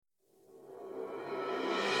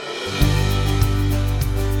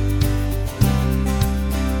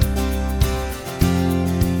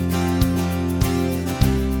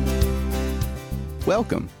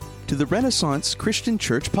Welcome to the Renaissance Christian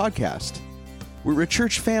Church podcast. We're a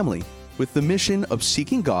church family with the mission of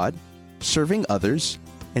seeking God, serving others,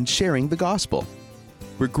 and sharing the gospel.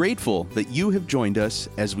 We're grateful that you have joined us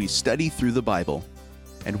as we study through the Bible,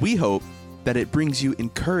 and we hope that it brings you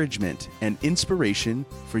encouragement and inspiration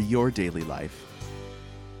for your daily life.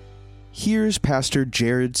 Here's Pastor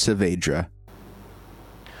Jared Saavedra.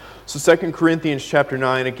 So 2 Corinthians chapter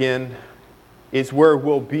 9 again is where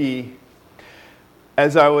we'll be.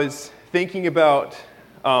 As I was thinking about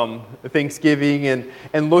Thanksgiving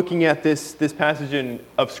and looking at this passage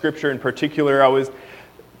of Scripture in particular, I was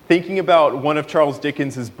thinking about one of Charles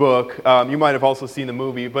Dickens' book. You might have also seen the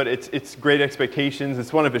movie, but it's Great Expectations.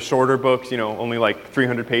 It's one of his shorter books, only like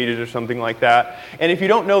 300 pages or something like that. And if you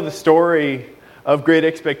don't know the story of Great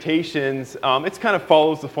Expectations, it kind of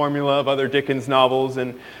follows the formula of other Dickens novels.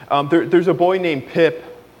 And there's a boy named Pip,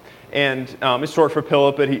 and it's short for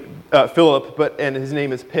Philip, and his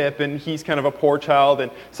name is Pip, and he's kind of a poor child. And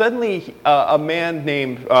suddenly, a man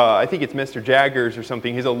named, I think it's Mr. Jaggers or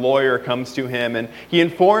something, he's a lawyer, comes to him, and he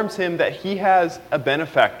informs him that he has a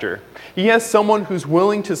benefactor. He has someone who's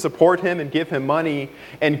willing to support him and give him money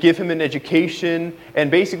and give him an education and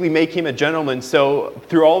basically make him a gentleman. So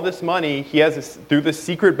through all this money, through this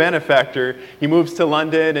secret benefactor, he moves to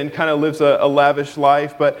London and kind of lives a lavish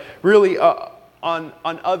life, but really, on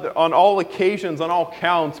all occasions, on all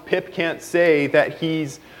counts, Pip can't say that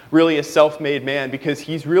he's really a self-made man because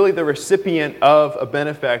he's really the recipient of a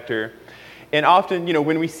benefactor. And often,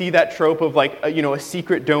 when we see that trope of a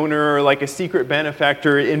secret donor or like a secret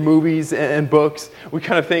benefactor in movies and books, we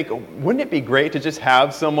kind of think, wouldn't it be great to just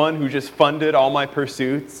have someone who just funded all my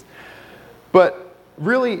pursuits? But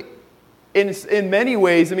really, in many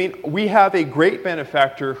ways, we have a great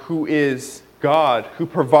benefactor who is God, who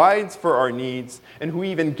provides for our needs and who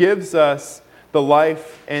even gives us the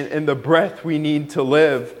life and the breath we need to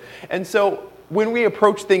live. And so when we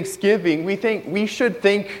approach Thanksgiving, we should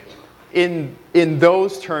think in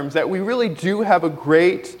those terms, that we really do have a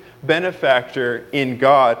great benefactor in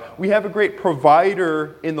God. We have a great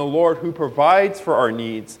provider in the Lord who provides for our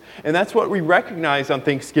needs. And that's what we recognize on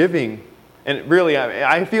Thanksgiving. And really,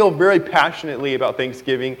 I feel very passionately about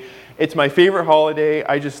Thanksgiving. It's my favorite holiday.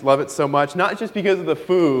 I just love it so much. Not just because of the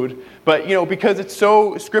food, but because it's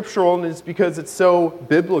so scriptural and it's because it's so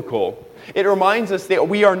biblical. It reminds us that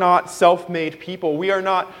we are not self-made people. We are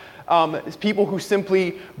not people who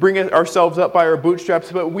simply bring ourselves up by our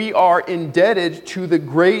bootstraps, but we are indebted to the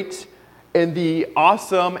great and the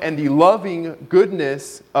awesome and the loving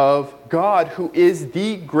goodness of God, who is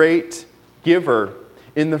the great giver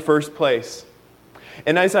in the first place.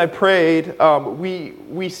 And as I prayed,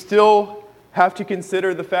 we still have to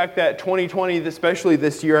consider the fact that 2020, especially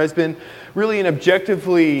this year, has been really an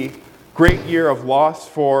objectively great year of loss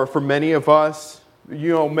for many of us.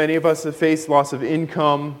 Many of us have faced loss of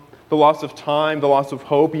income, the loss of time, the loss of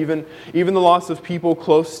hope, even the loss of people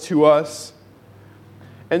close to us.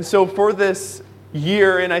 And so for this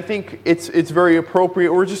year, and I think it's very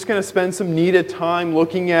appropriate, we're just going to spend some needed time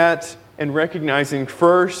looking at and recognizing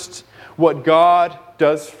first what God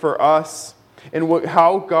does for us and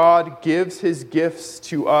how God gives His gifts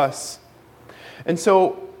to us. And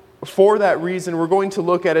so for that reason, we're going to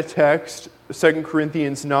look at a text, 2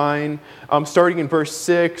 Corinthians 9, starting in verse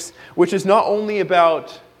 6, which is not only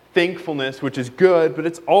about thankfulness, which is good, but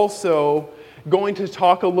it's also going to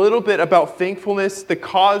talk a little bit about thankfulness, the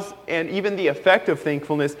cause and even the effect of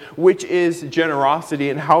thankfulness, which is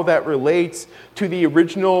generosity, and how that relates to the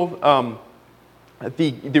original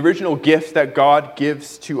the original gift that God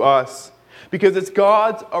gives to us. Because it's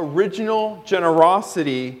God's original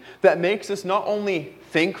generosity that makes us not only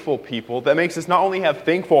thankful people, that makes us not only have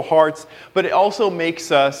thankful hearts, but it also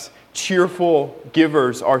makes us cheerful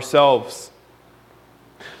givers ourselves.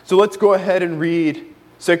 So let's go ahead and read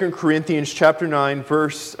 2 Corinthians chapter 9,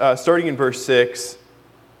 starting in verse 6.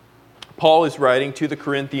 Paul is writing to the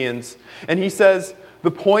Corinthians, and he says,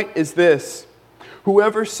 "The point is this: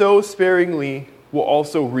 whoever sows sparingly will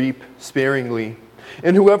also reap sparingly,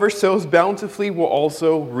 and whoever sows bountifully will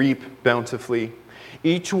also reap bountifully.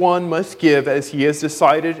 Each one must give as he has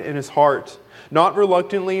decided in his heart, not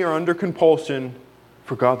reluctantly or under compulsion,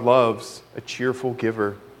 for God loves a cheerful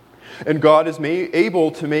giver. And God is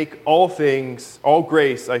able to make all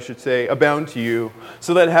grace, abound to you,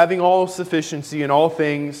 so that having all sufficiency in all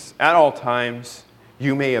things at all times,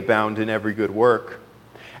 you may abound in every good work.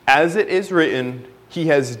 As it is written, He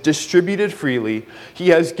has distributed freely, He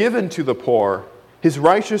has given to the poor, His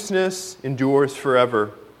righteousness endures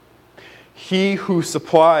forever. He who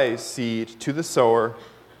supplies seed to the sower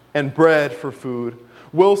and bread for food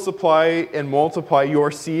will supply and multiply your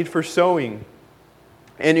seed for sowing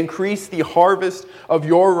and increase the harvest of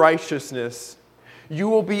your righteousness. You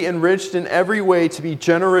will be enriched in every way to be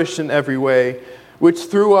generous in every way, which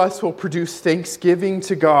through us will produce thanksgiving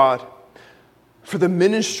to God. For the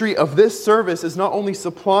ministry of this service is not only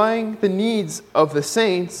supplying the needs of the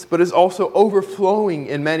saints, but is also overflowing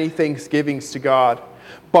in many thanksgivings to God.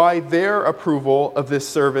 By their approval of this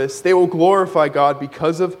service, they will glorify God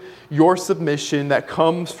because of your submission that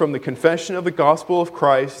comes from the confession of the gospel of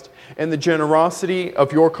Christ and the generosity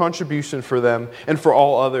of your contribution for them and for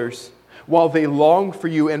all others, while they long for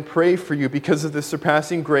you and pray for you because of the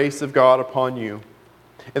surpassing grace of God upon you.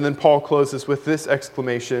 And then Paul closes with this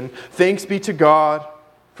exclamation, "Thanks be to God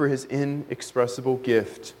for his inexpressible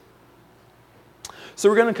gift." So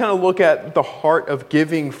we're going to kind of look at the heart of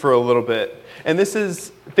giving for a little bit. And this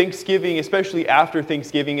is Thanksgiving, especially after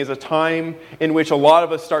Thanksgiving, is a time in which a lot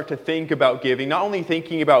of us start to think about giving. Not only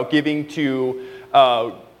thinking about giving to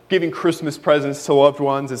giving Christmas presents to loved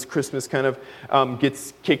ones as Christmas kind of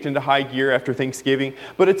gets kicked into high gear after Thanksgiving,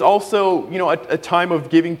 but it's also, a time of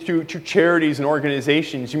giving to charities and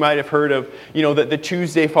organizations. You might have heard of, the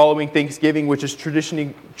Tuesday following Thanksgiving, which is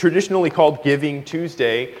traditionally called Giving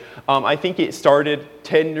Tuesday. I think it started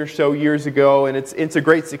 10 or so years ago, and it's a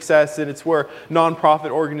great success, and it's where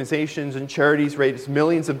nonprofit organizations and charities raise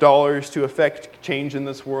millions of dollars to affect change in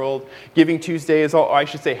this world. Giving Tuesday is all, I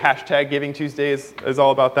should say hashtag Giving Tuesday is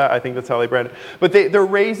all about that. I think that's how they brand it. But they're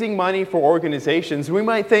raising money for organizations. We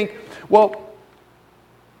might think, well,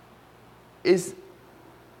 is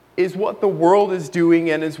what the world is doing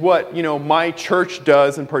and is what, my church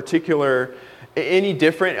does in particular any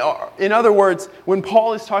different? In other words, when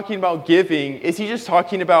Paul is talking about giving, is he just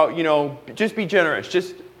talking about, just be generous,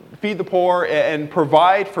 just feed the poor and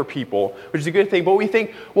provide for people, which is a good thing. But we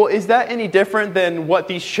think, well, is that any different than what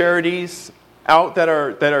these charities out that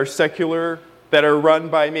are secular, that are run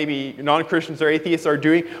by maybe non-Christians or atheists are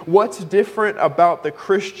doing? What's different about the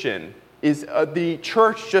Christian? Is the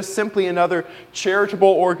church just simply another charitable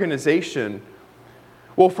organization?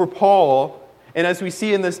 Well, for Paul, and as we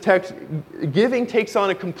see in this text, giving takes on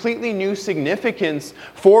a completely new significance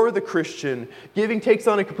for the Christian. Giving takes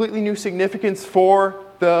on a completely new significance for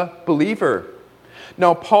the believer.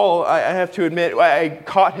 Now, Paul, I have to admit, I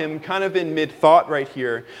caught him kind of in mid-thought right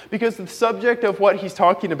here, because the subject of what he's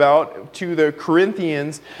talking about to the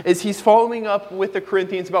Corinthians is he's following up with the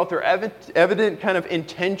Corinthians about their evident kind of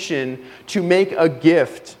intention to make a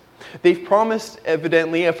gift. They've promised,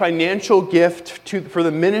 evidently, a financial gift for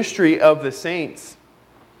the ministry of the saints.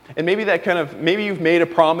 And maybe you've made a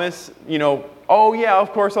promise, oh yeah,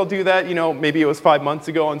 of course I'll do that. Maybe it was 5 months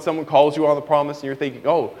ago and someone calls you on the promise and you're thinking,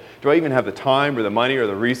 oh, do I even have the time or the money or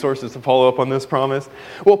the resources to follow up on this promise?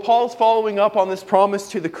 Well, Paul's following up on this promise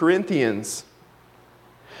to the Corinthians.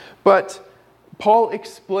 But Paul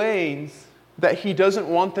explains that he doesn't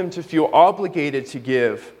want them to feel obligated to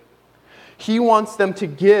give. He wants them to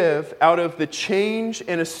give out of the change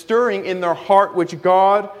and a stirring in their heart which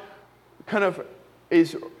God kind of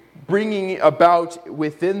is bringing about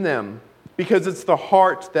within them, because it's the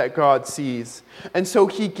heart that God sees. And so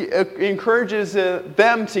he encourages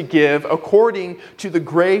them to give according to the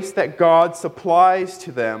grace that God supplies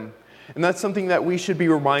to them. And that's something that we should be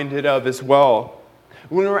reminded of as well.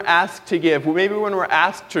 When we're asked to give, maybe when we're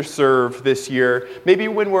asked to serve this year, maybe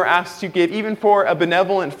when we're asked to give, even for a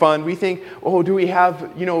benevolent fund, we think, oh, do we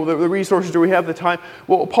have, the resources, do we have the time?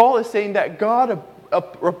 Well, Paul is saying that God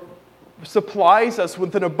supplies us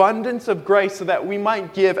with an abundance of grace so that we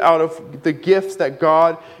might give out of the gifts that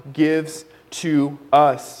God gives to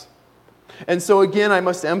us. And so again, I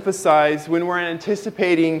must emphasize, when we're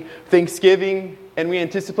anticipating Thanksgiving, and we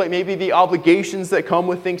anticipate maybe the obligations that come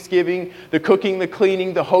with Thanksgiving, the cooking, the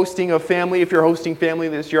cleaning, the hosting of family. If you're hosting family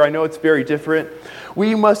this year, I know it's very different.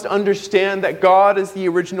 We must understand that God is the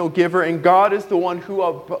original giver, and God is the one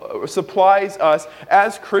who supplies us,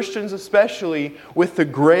 as Christians especially, with the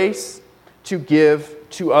grace to give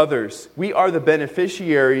to others. We are the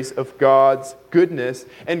beneficiaries of God's goodness,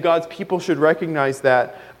 and God's people should recognize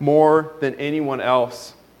that more than anyone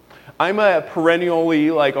else. I'm a perennially,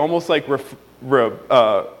 almost like what's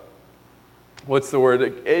the word?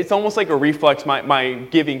 It's almost like a reflex, my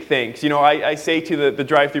giving thanks. I say to the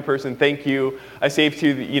drive-through person, thank you. I say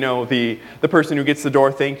to the person who gets the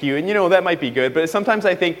door, thank you. And that might be good, but sometimes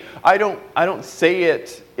I think I don't say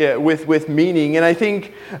it with meaning. And I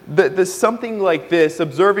think that there's something like this,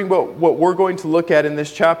 observing what we're going to look at in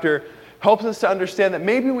this chapter, helps us to understand that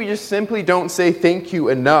maybe we just simply don't say thank you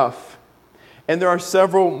enough. And there are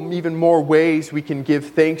several even more ways we can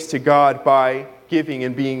give thanks to God by giving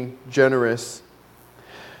and being generous.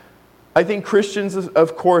 I think Christians,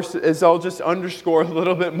 of course, as I'll just underscore a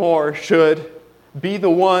little bit more, should be the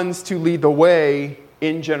ones to lead the way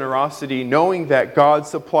in generosity, knowing that God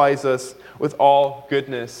supplies us with all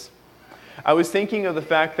goodness. I was thinking of the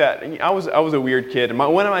fact that I was a weird kid, and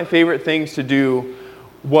one of my favorite things to do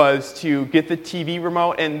was to get the TV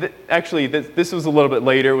remote, and this was a little bit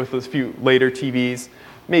later with those few later TVs,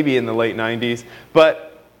 maybe in the late 90s, but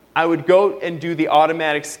I would go and do the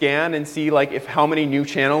automatic scan and see like how many new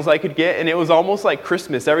channels I could get, and it was almost like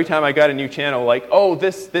Christmas every time I got a new channel. Like, oh,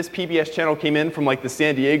 this PBS channel came in from like the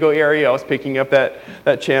San Diego area. I was picking up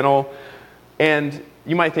that channel, and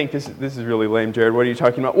you might think this is really lame, Jared. What are you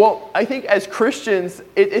talking about? Well, I think as Christians,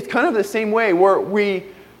 it's kind of the same way where we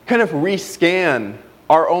kind of rescan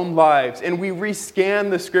our own lives and we rescan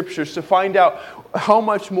the scriptures to find out how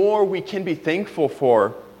much more we can be thankful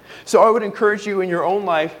for. So I would encourage you in your own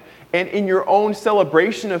life and in your own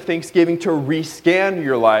celebration of Thanksgiving to rescan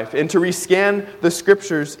your life and to rescan the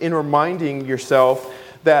scriptures in reminding yourself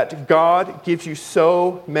that God gives you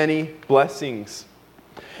so many blessings.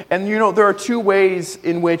 And there are two ways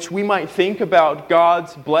in which we might think about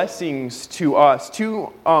God's blessings to us,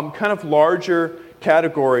 two kind of larger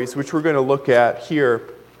categories which we're going to look at here.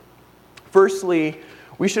 Firstly,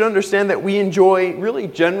 we should understand that we enjoy really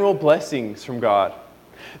general blessings from God.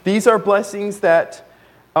 These are blessings that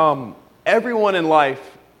everyone in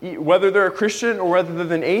life, whether they're a Christian or whether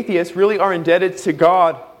they're an atheist, really are indebted to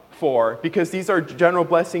God for, because these are general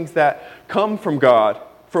blessings that come from God,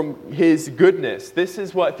 from His goodness. This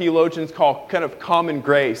is what theologians call kind of common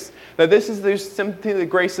grace. That there's simply the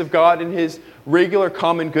grace of God in His regular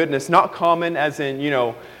common goodness, not common as in,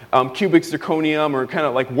 cubic zirconium or kind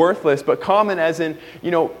of like worthless, but common as in,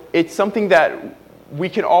 it's something that we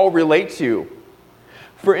can all relate to.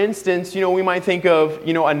 For instance, we might think of,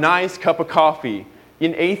 a nice cup of coffee.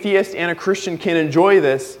 An atheist and a Christian can enjoy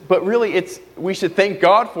this, but really we should thank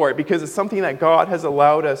God for it because it's something that God has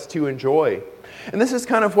allowed us to enjoy. And this is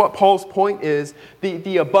kind of what Paul's point is,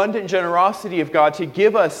 the abundant generosity of God to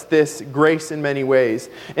give us this grace in many ways.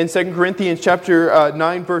 In 2 Corinthians chapter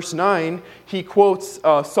 9, verse 9, he quotes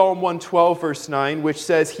Psalm 112, verse 9, which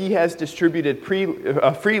says, He has distributed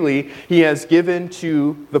freely, He has given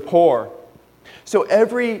to the poor. So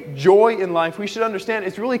every joy in life, we should understand,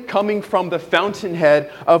 is really coming from the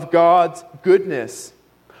fountainhead of God's goodness.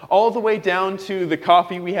 All the way down to the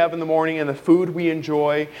coffee we have in the morning and the food we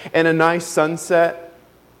enjoy and a nice sunset.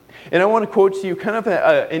 And I want to quote to you kind of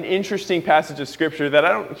an interesting passage of Scripture that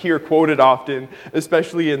I don't hear quoted often,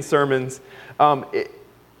 especially in sermons.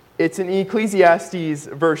 It's in Ecclesiastes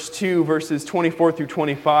verse 2, verses 24 through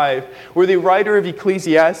 25, where the writer of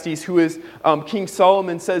Ecclesiastes, who is King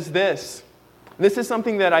Solomon, says this. This is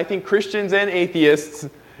something that I think Christians and atheists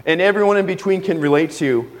and everyone in between can relate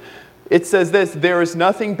to. It says this, there is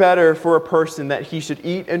nothing better for a person that he should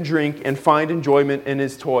eat and drink and find enjoyment in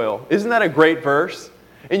his toil. Isn't that a great verse?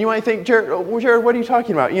 And you might think, Jared, what are you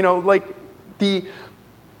talking about?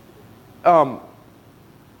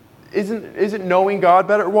 Isn't knowing God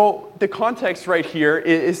better? Well, the context right here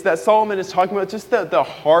is that Solomon is talking about just the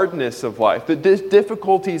hardness of life, the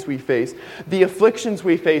difficulties we face, the afflictions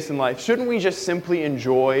we face in life. Shouldn't we just simply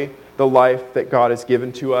enjoy the life that God has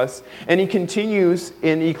given to us? And he continues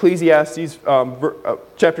in Ecclesiastes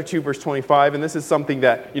chapter 2, verse 25, and this is something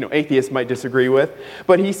that atheists might disagree with.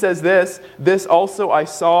 But he says this also I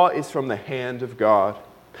saw is from the hand of God.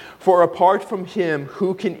 For apart from Him,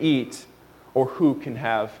 who can eat or who can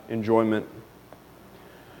have enjoyment?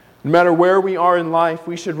 No matter where we are in life,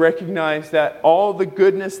 we should recognize that all the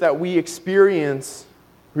goodness that we experience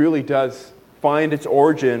really does find its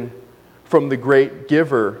origin from the great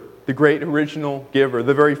giver, the great original giver,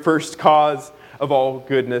 the very first cause of all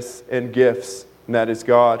goodness and gifts, and that is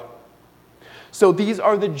God. So these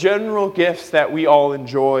are the general gifts that we all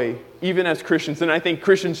enjoy, even as Christians, and I think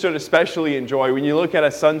Christians should especially enjoy. When you look at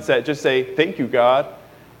a sunset, just say, thank you, God.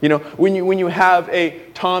 When you have a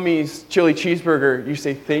Tommy's chili cheeseburger, you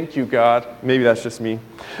say, thank you, God. Maybe that's just me.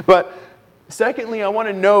 But secondly, I want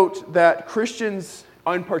to note that Christians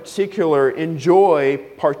in particular enjoy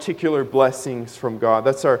particular blessings from God.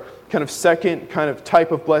 That's our kind of second kind of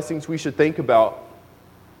type of blessings we should think about.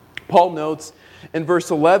 Paul notes in verse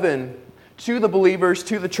 11 to the believers,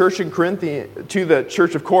 to the church of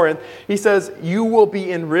Corinth, he says, you will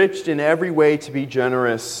be enriched in every way to be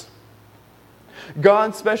generous.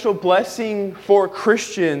 God's special blessing for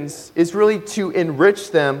Christians is really to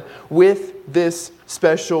enrich them with this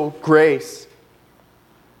special grace.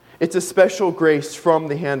 It's a special grace from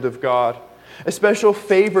the hand of God, a special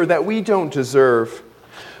favor that we don't deserve.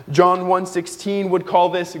 John 1:16 would call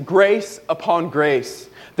this grace upon grace.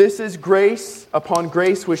 This is grace upon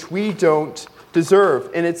grace which we don't deserve,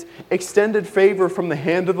 and it's extended favor from the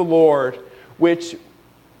hand of the Lord, which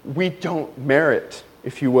we don't merit,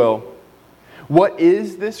 if you will. What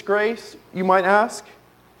is this grace, you might ask?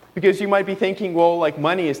 Because you might be thinking, well, like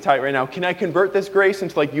money is tight right now. Can I convert this grace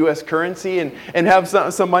into like U.S. currency and have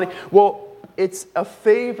some money? Well, it's a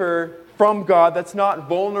favor from God that's not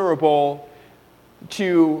vulnerable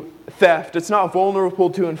to theft. It's not vulnerable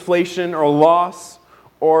to inflation or loss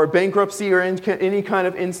or bankruptcy or any kind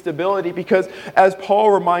of instability. Because as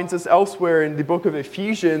Paul reminds us elsewhere in the book of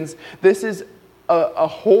Ephesians, this is a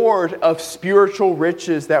hoard of spiritual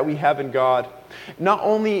riches that we have in God. Not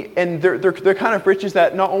only, and they're kind of riches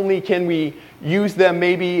that not only can we use them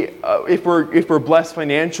maybe if we're blessed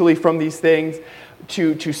financially from these things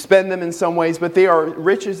to spend them in some ways, but they are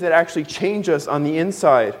riches that actually change us on the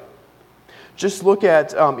inside. Just look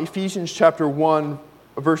at Ephesians chapter 1,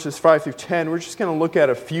 verses 5 through 10. We're just going to look at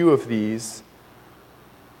a few of these.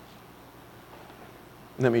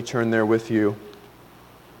 Let me turn there with you.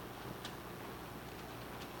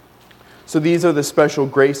 So these are the special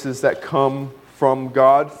graces that come from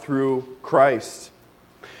God through Christ.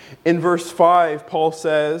 In verse 5, Paul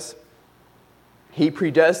says, He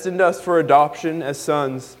predestined us for adoption as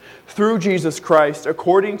sons through Jesus Christ,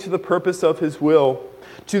 according to the purpose of His will,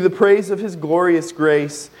 to the praise of His glorious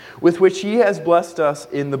grace, with which He has blessed us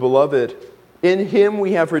in the Beloved. In Him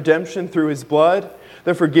we have redemption through His blood,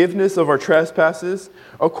 the forgiveness of our trespasses,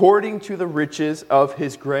 according to the riches of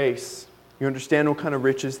His grace. You understand what kind of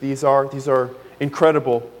riches these are? These are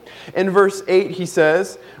incredible. In verse 8 he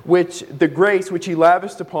says, which the grace which He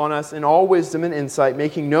lavished upon us in all wisdom and insight,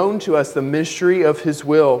 making known to us the mystery of His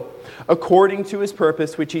will, according to His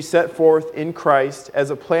purpose which He set forth in Christ as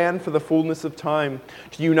a plan for the fullness of time,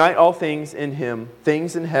 to unite all things in Him,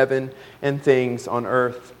 things in heaven and things on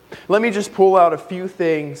earth. Let me just pull out a few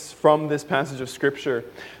things from this passage of Scripture.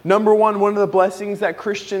 Number one of the blessings that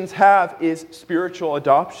Christians have is spiritual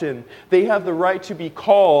adoption. They have the right to be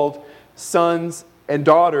called sons and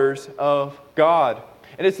daughters of God.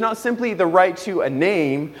 And it's not simply the right to a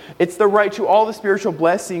name, it's the right to all the spiritual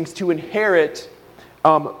blessings to inherit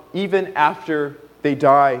even after they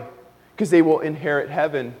die, because they will inherit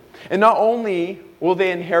heaven. And not only will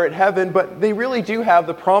they inherit heaven, but they really do have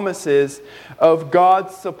the promises of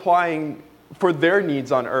God supplying for their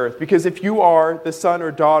needs on earth. Because if you are the son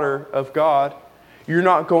or daughter of God, you're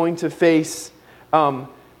not going to face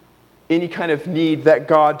any kind of need that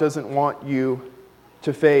God doesn't want you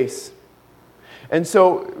to face. And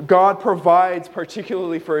so God provides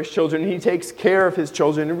particularly for His children. He takes care of His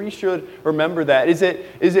children, and we should remember that. Is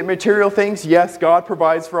it material things? Yes, God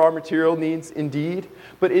provides for our material needs indeed.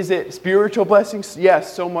 But is it spiritual blessings?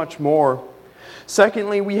 Yes, so much more.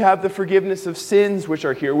 Secondly, we have the forgiveness of sins which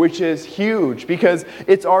are here, which is huge because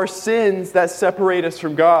it's our sins that separate us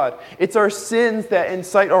from God. It's our sins that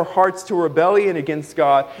incite our hearts to rebellion against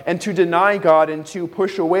God and to deny God and to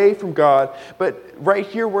push away from God. But right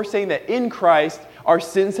here we're saying that in Christ our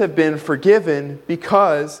sins have been forgiven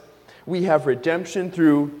because we have redemption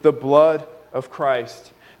through the blood of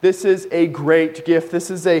Christ. This is a great gift. This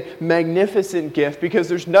is a magnificent gift because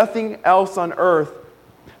there's nothing else on earth.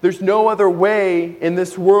 There's no other way in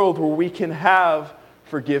this world where we can have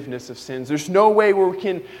forgiveness of sins. There's no way where we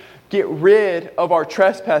can get rid of our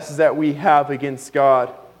trespasses that we have against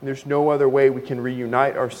God. There's no other way we can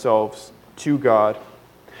reunite ourselves to God.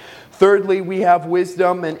 Thirdly, we have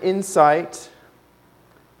wisdom and insight.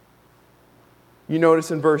 You notice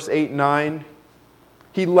in verse 8 and 9,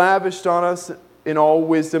 He lavished on us in all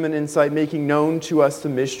wisdom and insight, making known to us the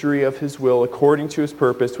mystery of His will, according to His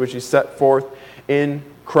purpose, which He set forth in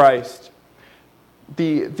Christ.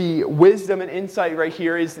 The wisdom and insight right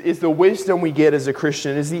here is the wisdom we get as a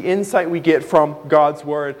Christian, is the insight we get from God's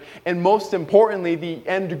Word. And most importantly, the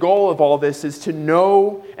end goal of all this is to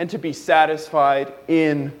know and to be satisfied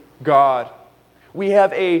in God. We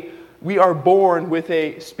are born with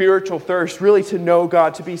a spiritual thirst, really to know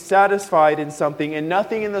God, to be satisfied in something, and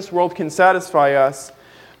nothing in this world can satisfy us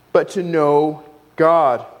but to know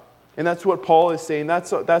God. And that's what Paul is saying.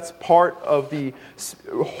 That's part of the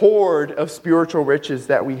hoard of spiritual riches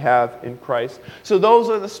that we have in Christ. So those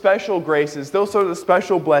are the special graces, those are the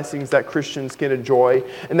special blessings that Christians can enjoy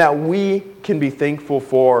and that we can be thankful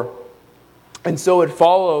for. And so it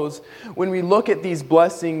follows when we look at these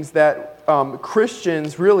blessings that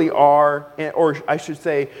Christians really are, or I should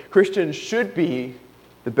say, Christians should be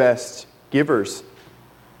the best givers.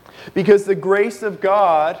 Because the grace of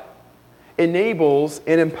God enables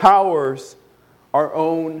and empowers our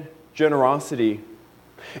own generosity.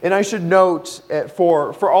 And I should note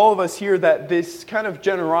for all of us here that this kind of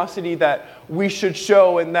generosity that we should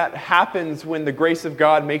show, and that happens when the grace of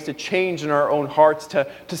God makes a change in our own hearts to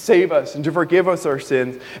save us and to forgive us our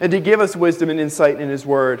sins and to give us wisdom and insight in His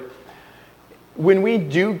Word. When we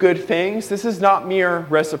do good things, this is not mere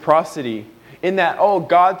reciprocity in that, oh,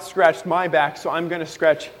 God scratched my back, so I'm going to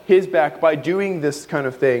scratch His back by doing this kind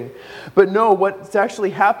of thing. But no, what's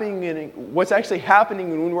actually happening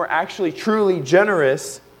when we're actually truly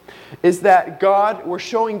generous is that we're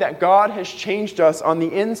showing that God has changed us on the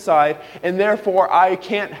inside, and therefore I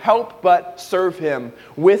can't help but serve Him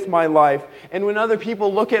with my life. And when other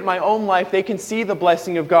people look at my own life, they can see the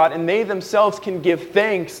blessing of God, and they themselves can give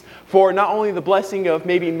thanks for not only the blessing of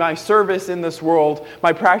maybe my service in this world,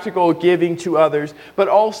 my practical giving to others, but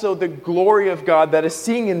also the glory of God that is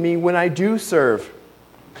seen in me when I do serve.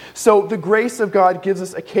 So the grace of God gives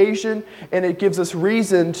us occasion, and it gives us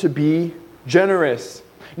reason to be generous,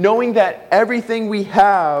 knowing that everything we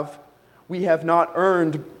have not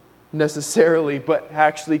earned necessarily, but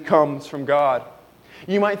actually comes from God.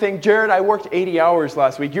 You might think, Jared, I worked 80 hours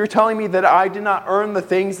last week. You're telling me that I did not earn the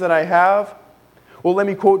things that I have? Well, let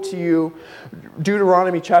me quote to you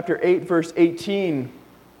Deuteronomy chapter 8, verse 18.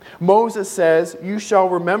 Moses says, "You shall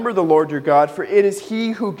remember the Lord your God, for it is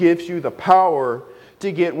He who gives you the power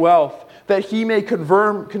to get wealth, that He may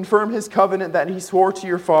confirm His covenant that He swore to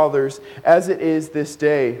your fathers, as it is this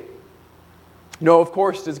day." No, of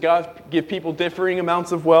course, does God give people differing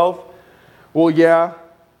amounts of wealth? Well, yeah.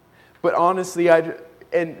 But honestly,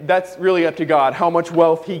 and that's really up to God, how much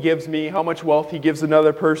wealth He gives me, how much wealth He gives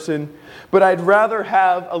another person. But I'd rather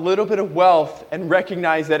have a little bit of wealth and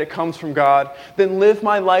recognize that it comes from God than live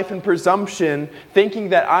my life in presumption, thinking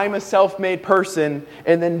that I'm a self-made person,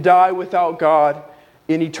 and then die without God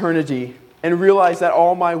in eternity and realize that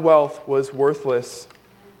all my wealth was worthless.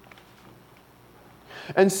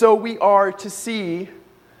 And so we are to see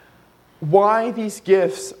why these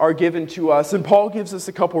gifts are given to us. And Paul gives us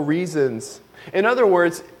a couple reasons. In other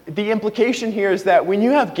words, the implication here is that when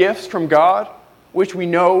you have gifts from God, which we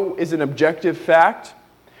know is an objective fact,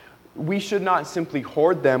 we should not simply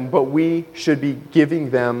hoard them, but we should be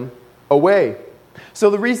giving them away. So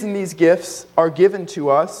the reason these gifts are given to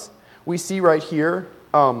us, we see right here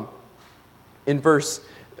in verse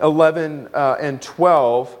 11 and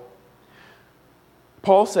 12,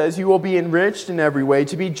 Paul says, "You will be enriched in every way,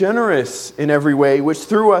 to be generous in every way, which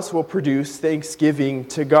through us will produce thanksgiving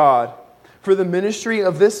to God. For the ministry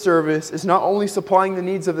of this service is not only supplying the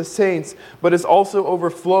needs of the saints, but is also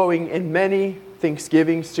overflowing in many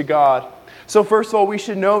thanksgivings to God." So first of all, we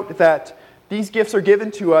should note that these gifts are given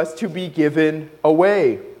to us to be given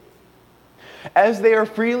away. As they are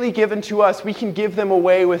freely given to us, we can give them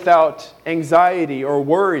away without anxiety or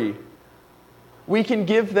worry. We can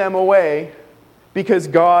give them away because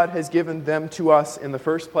God has given them to us in the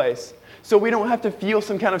first place. So we don't have to feel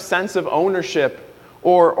some kind of sense of ownership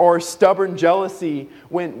or stubborn jealousy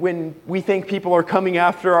when we think people are coming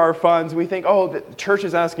after our funds. We think, oh, the church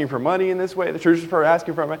is asking for money in this way, the church is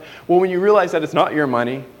asking for money. Well, when you realize that it's not your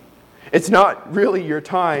money, it's not really your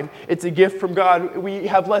time, it's a gift from God, we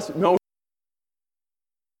have less emotional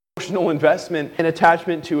investment and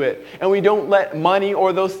attachment to it. And we don't let money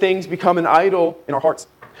or those things become an idol in our hearts.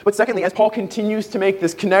 But secondly, as Paul continues to make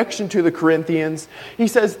this connection to the Corinthians, he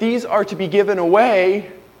says these are to be given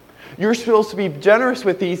away. You're supposed to be generous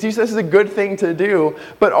with these. He says this is a good thing to do,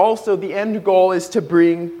 but also the end goal is to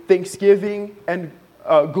bring thanksgiving and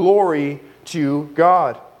glory to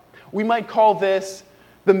God. We might call this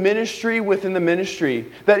the ministry within the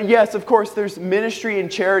ministry. That yes, of course, there's ministry in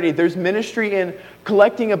charity. There's ministry in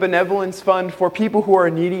collecting a benevolence fund for people who are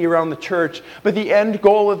needy around the church. But the end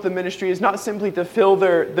goal of the ministry is not simply to fill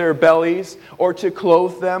their bellies or to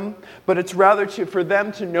clothe them, but it's rather for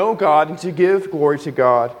them to know God and to give glory to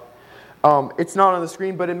God. It's not on the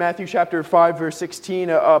screen, but in Matthew chapter 5, verse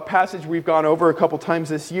 16, a passage we've gone over a couple times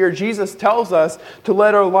this year, Jesus tells us to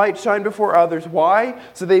let our light shine before others. Why?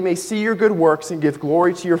 So they may see your good works and give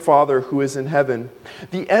glory to your Father who is in heaven.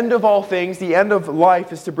 The end of all things, the end of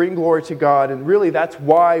life is to bring glory to God, and really that's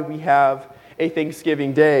why we have a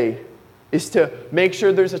Thanksgiving Day, is to make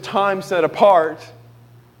sure there's a time set apart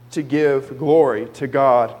to give glory to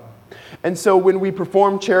God. And so when we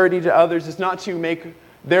perform charity to others, it's not to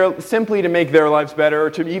simply to make their lives better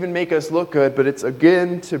or to even make us look good, but it's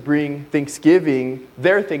again to bring thanksgiving,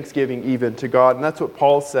 their thanksgiving even, to God. And that's what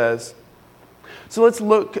Paul says. So let's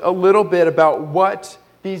look a little bit about what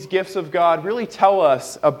these gifts of God really tell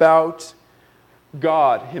us about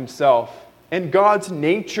God Himself and God's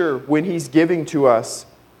nature when He's giving to us.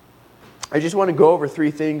 I just want to go over 3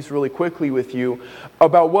 things really quickly with you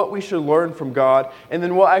about what we should learn from God, and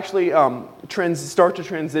then we'll actually start to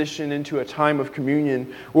transition into a time of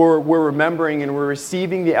communion where we're remembering and we're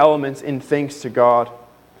receiving the elements in thanks to God.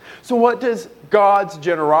 So what does God's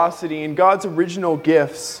generosity and God's original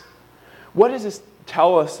gifts, what does this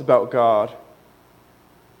tell us about God?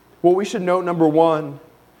 Well, we should note, number 1,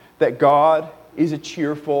 that God is a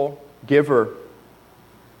cheerful giver.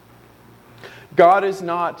 God is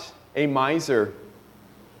not a miser.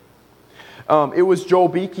 It was Joel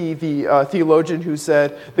Beeke, the theologian, who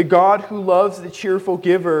said, "The God who loves the cheerful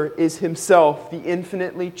giver is himself the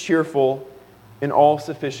infinitely cheerful and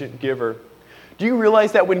all-sufficient giver." Do you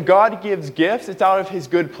realize that when God gives gifts, it's out of his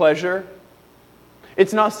good pleasure?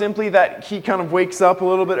 It's not simply that he kind of wakes up a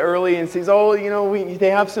little bit early and says, "Oh, they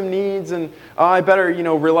have some needs and I better,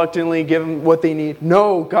 reluctantly give them what they need."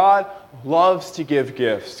 No, God loves to give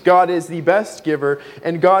gifts. God is the best giver,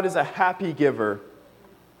 and God is a happy giver.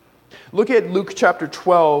 Look at Luke chapter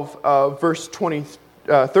 12, verse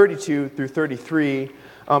 32 through 33.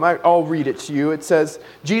 I'll read it to you. It says,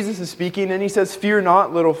 Jesus is speaking, and he says, "Fear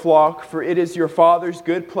not, little flock, for it is your Father's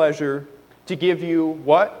good pleasure to give you"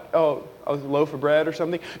 what? Oh, a loaf of bread or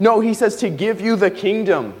something? No, he says to give you the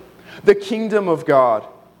kingdom of God.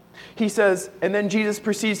 He says, and then Jesus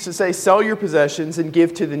proceeds to say, "Sell your possessions and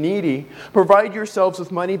give to the needy. Provide yourselves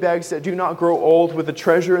with money bags that do not grow old, with a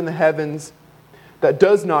treasure in the heavens that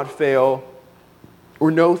does not fail,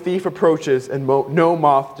 where no thief approaches and no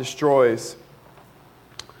moth destroys."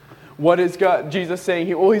 What is Jesus saying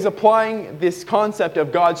here? Well, he's applying this concept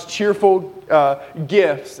of God's cheerful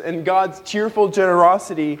gifts and God's cheerful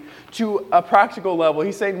generosity to a practical level.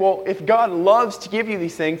 He's saying, well, if God loves to give you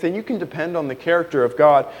these things, then you can depend on the character of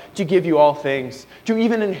God to give you all things, to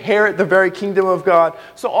even inherit the very kingdom of God.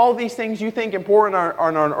 So all these things you think important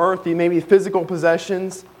are on earth, maybe physical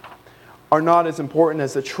possessions, are not as important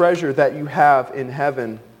as the treasure that you have in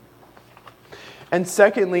heaven. And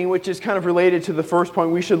secondly, which is kind of related to the first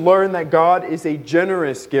point, we should learn that God is a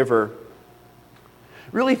generous giver.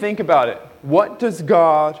 Really think about it. What does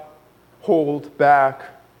God hold back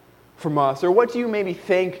from us? Or what do you maybe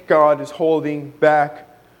think God is holding back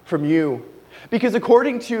from you? Because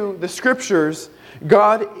according to the Scriptures,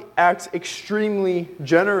 God acts extremely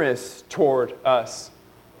generous toward us.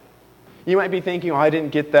 You might be thinking, I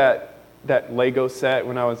didn't get that Lego set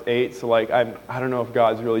when I was 8, so I don't know if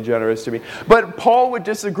God's really generous to me. But Paul would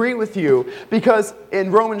disagree with you, because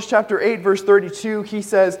in Romans chapter 8, verse 32, he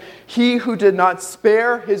says, "He who did not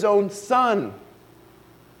spare his own son,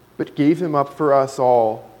 but gave him up for us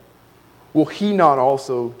all, will he not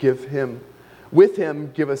also with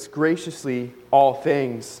him give us graciously all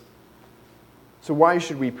things?" So why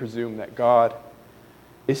should we presume that God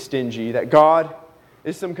is stingy, that God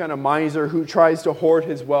is some kind of miser who tries to hoard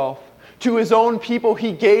his wealth? To his own people,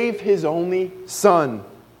 he gave his only Son.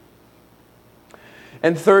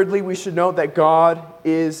 And thirdly, we should note that God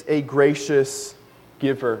is a gracious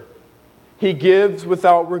giver. He gives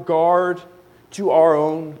without regard to our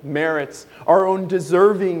own merits, our own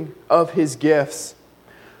deserving of his gifts.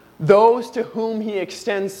 Those to whom he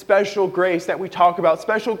extends special grace that we talk about.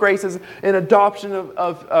 Special grace is an adoption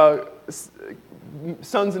of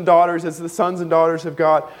sons and daughters as the sons and daughters of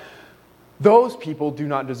God. Those people do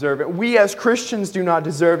not deserve it. We as Christians do not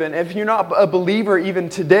deserve it. And if you're not a believer even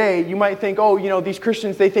today, you might think, these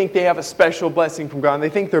Christians, they think they have a special blessing from God, and they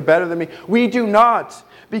think they're better than me. We do not,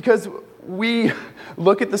 because we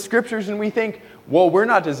look at the Scriptures and we think, well, we're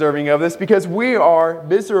not deserving of this because we are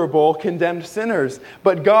miserable, condemned sinners.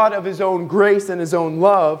 But God, of his own grace and his own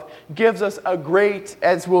love, gives us a great,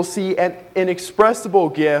 as we'll see, an inexpressible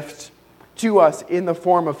gift to us in the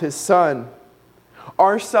form of his Son.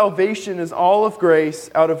 Our salvation is all of grace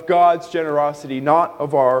out of God's generosity, not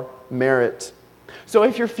of our merit. So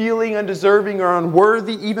if you're feeling undeserving or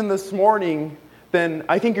unworthy even this morning, then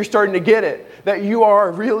I think you're starting to get it, that you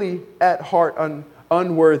are really at heart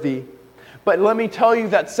unworthy. But let me tell you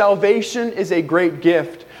that salvation is a great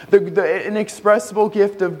gift. The inexpressible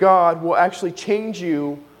gift of God will actually change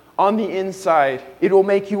you on the inside. It will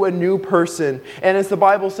make you a new person. And as the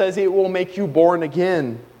Bible says, it will make you born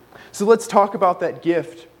again. So let's talk about that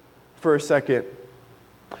gift for a second.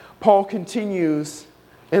 Paul continues,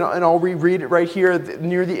 and I'll reread it right here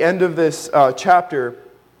near the end of this chapter.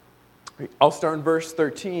 I'll start in verse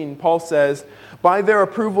 13. Paul says, "By their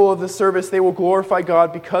approval of the service, they will glorify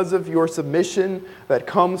God because of your submission that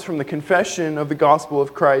comes from the confession of the gospel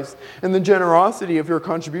of Christ and the generosity of your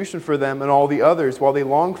contribution for them and all the others, while they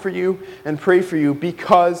long for you and pray for you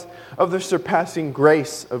because of the surpassing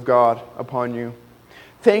grace of God upon you.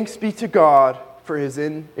 Thanks be to God for his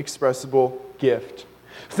inexpressible gift."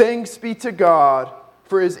 Thanks be to God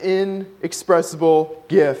for His inexpressible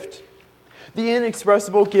gift. The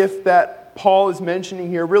inexpressible gift that Paul is mentioning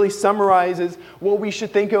here really summarizes what we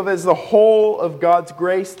should think of as the whole of God's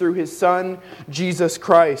grace through His Son, Jesus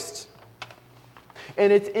Christ.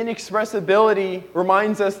 And its inexpressibility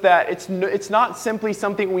reminds us that it's not simply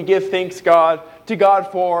something we give thanks to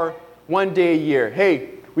God for one day a year.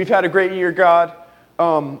 Hey, we've had a great year, God.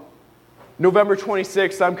 November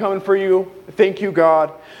 26th, I'm coming for you. Thank you,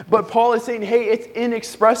 God. But Paul is saying, hey, it's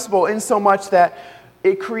inexpressible in so much that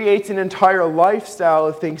it creates an entire lifestyle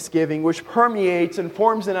of thanksgiving, which permeates and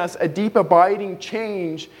forms in us a deep, abiding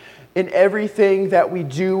change in everything that we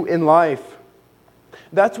do in life.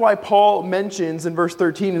 That's why Paul mentions in verse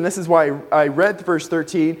 13, and this is why I read verse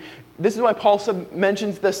 13, this is why Paul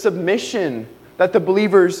mentions the submission that the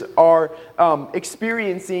believers are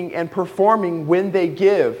experiencing and performing when they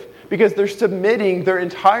give, because they're submitting their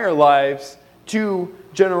entire lives to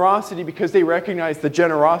generosity because they recognize the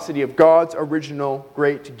generosity of God's original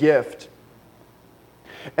great gift.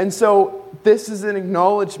 And so this is an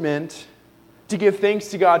acknowledgement to give thanks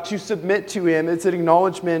to God, to submit to Him. It's an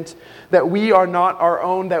acknowledgement that we are not our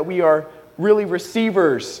own, that we are really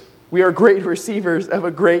receivers. We are great receivers of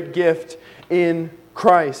a great gift in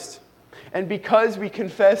Christ. And because we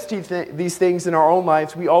confess these things in our own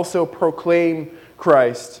lives, we also proclaim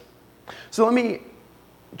Christ. So let me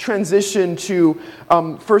transition to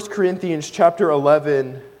 1 Corinthians chapter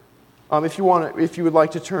 11. If you would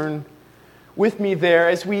like to turn with me there,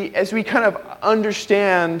 as we kind of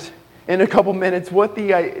understand in a couple minutes what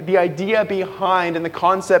the idea behind and the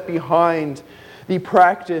concept behind the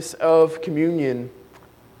practice of communion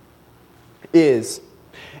is.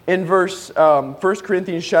 In 1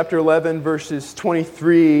 Corinthians chapter 11, verses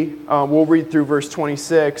 23, we'll read through verse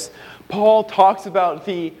 26, Paul talks about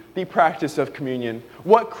the practice of communion.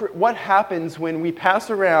 What happens when we pass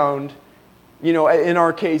around, in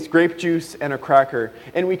our case, grape juice and a cracker,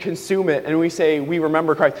 and we consume it, and we say, we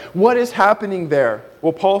remember Christ. What is happening there?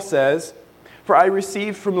 Well, Paul says, "For I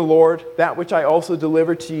received from the Lord that which I also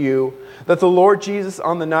delivered to you, that the Lord Jesus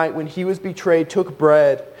on the night when He was betrayed took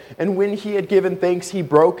bread, and when He had given thanks, He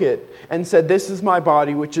broke it, and said, 'This is my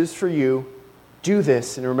body, which is for you. Do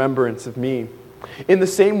this in remembrance of me.' In the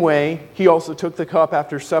same way, He also took the cup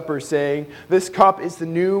after supper, saying, 'This cup is the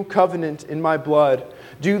new covenant in my blood.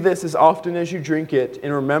 Do this as often as you drink it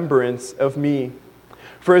in remembrance of me.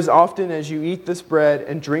 For as often as you eat this bread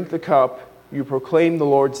and drink the cup, you proclaim the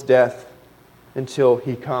Lord's death until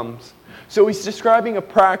He comes.'" So he's describing a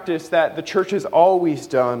practice that the church has always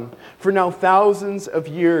done for now thousands of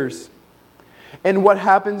years. And what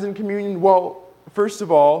happens in communion? Well, first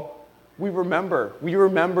of all, we remember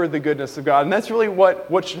the goodness of God. And that's really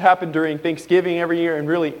what should happen during Thanksgiving every year, and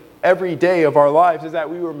really every day of our lives, is that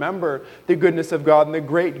we remember the goodness of God and the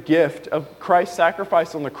great gift of Christ's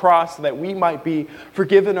sacrifice on the cross, so that we might be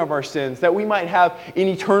forgiven of our sins, that we might have an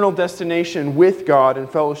eternal destination with God and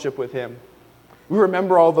fellowship with Him. We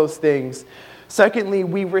remember all those things. Secondly,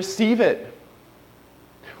 we receive it.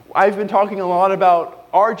 I've been talking a lot about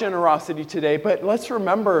our generosity today, but let's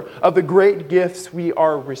remember of the great gifts we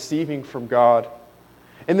are receiving from God.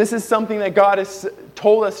 And this is something that God has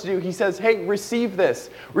told us to do. He says, hey, receive this.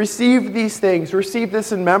 Receive these things. Receive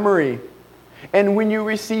this in memory. And when you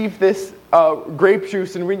receive this grape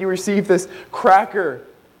juice, and when you receive this cracker,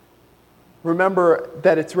 remember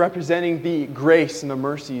that it's representing the grace and the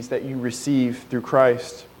mercies that you receive through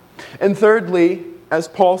Christ. And thirdly, as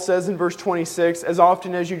Paul says in verse 26, as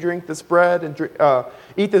often as you drink this bread and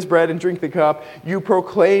eat this bread and drink the cup, you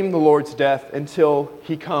proclaim the Lord's death until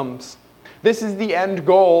He comes. This is the end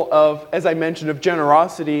goal of, as I mentioned, of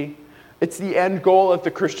generosity. It's the end goal of the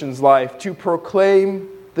Christian's life, to proclaim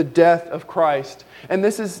the death of Christ. And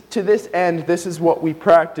this is, to this end, this is what we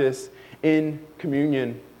practice in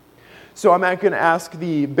communion. So I'm going to ask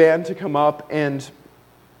the band to come up, and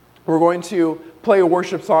we're going to play a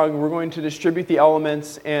worship song. We're going to distribute the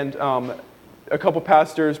elements, and a couple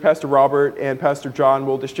pastors, Pastor Robert and Pastor John,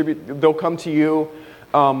 will distribute. They'll come to you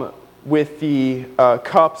with the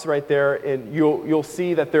cups right there, and you'll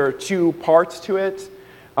see that there are two parts to it.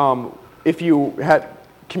 If you had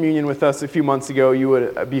communion with us a few months ago, you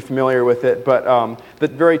would be familiar with it. But the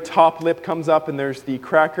very top lip comes up, and there's the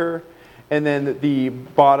cracker. And then the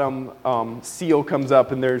bottom seal comes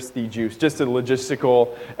up, and there's the juice. Just a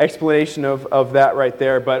logistical explanation of that right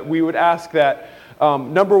there. But we would ask that,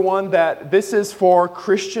 number one, that this is for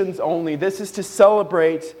Christians only. This is to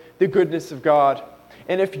celebrate the goodness of God.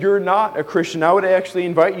 And if you're not a Christian, I would actually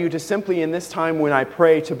invite you to simply, in this time when I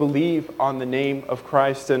pray, to believe on the name of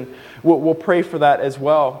Christ. And we'll pray for that as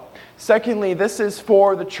well. Secondly, this is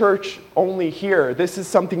for the church only here. This is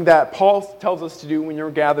something that Paul tells us to do when you're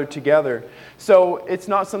gathered together. So it's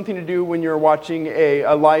not something to do when you're watching a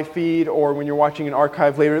live feed or when you're watching an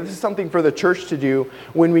archive later. This is something for the church to do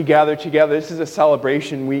when we gather together. This is a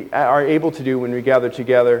celebration we are able to do when we gather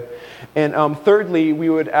together. And thirdly, we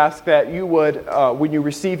would ask that you would, when you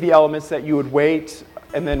receive the elements, that you would wait,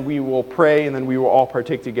 and then we will pray, and then we will all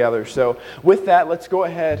partake together. So with that, let's go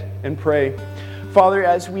ahead and pray. Father,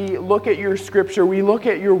 as we look at your scripture, we look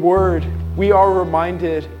at your word, we are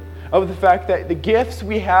reminded of the fact that the gifts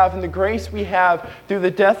we have and the grace we have through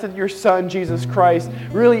the death of your Son, Jesus Christ,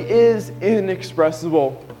 really is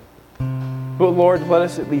inexpressible. But Lord, let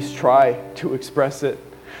us at least try to express it.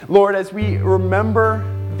 Lord, as we remember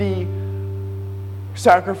the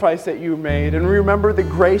sacrifice that you made and remember the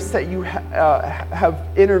grace that you have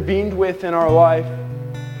intervened with in our life,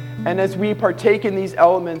 and as we partake in these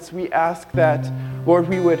elements, we ask that, Lord,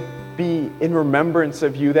 we would be in remembrance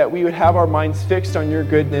of you, that we would have our minds fixed on your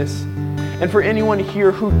goodness. And for anyone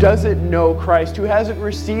here who doesn't know Christ, who hasn't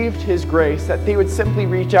received his grace, that they would simply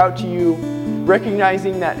reach out to you,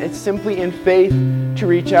 recognizing that it's simply in faith to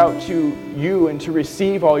reach out to you and to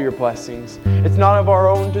receive all your blessings. It's not of our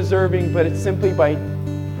own deserving, but it's simply by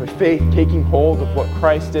faith taking hold of what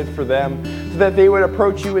Christ did for them, so that they would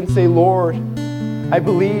approach you and say, Lord, I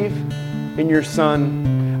believe in your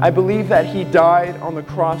Son. I believe that he died on the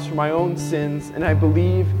cross for my own sins, and I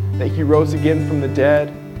believe that he rose again from the dead.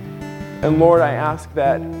 And Lord, I ask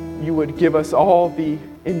that you would give us all the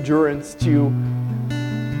endurance to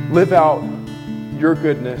live out your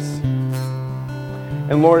goodness.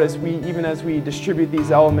 And Lord, as we distribute these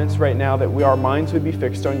elements right now, that our minds would be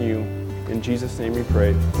fixed on you. In Jesus' name we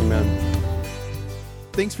pray. Amen.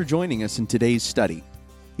 Thanks for joining us in today's study.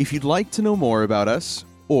 If you'd like to know more about us,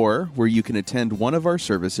 or where you can attend one of our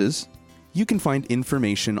services, you can find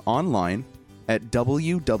information online at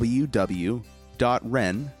www.ren.church.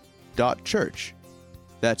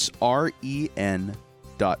 That's REN.church.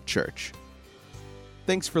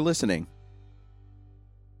 Thanks for listening.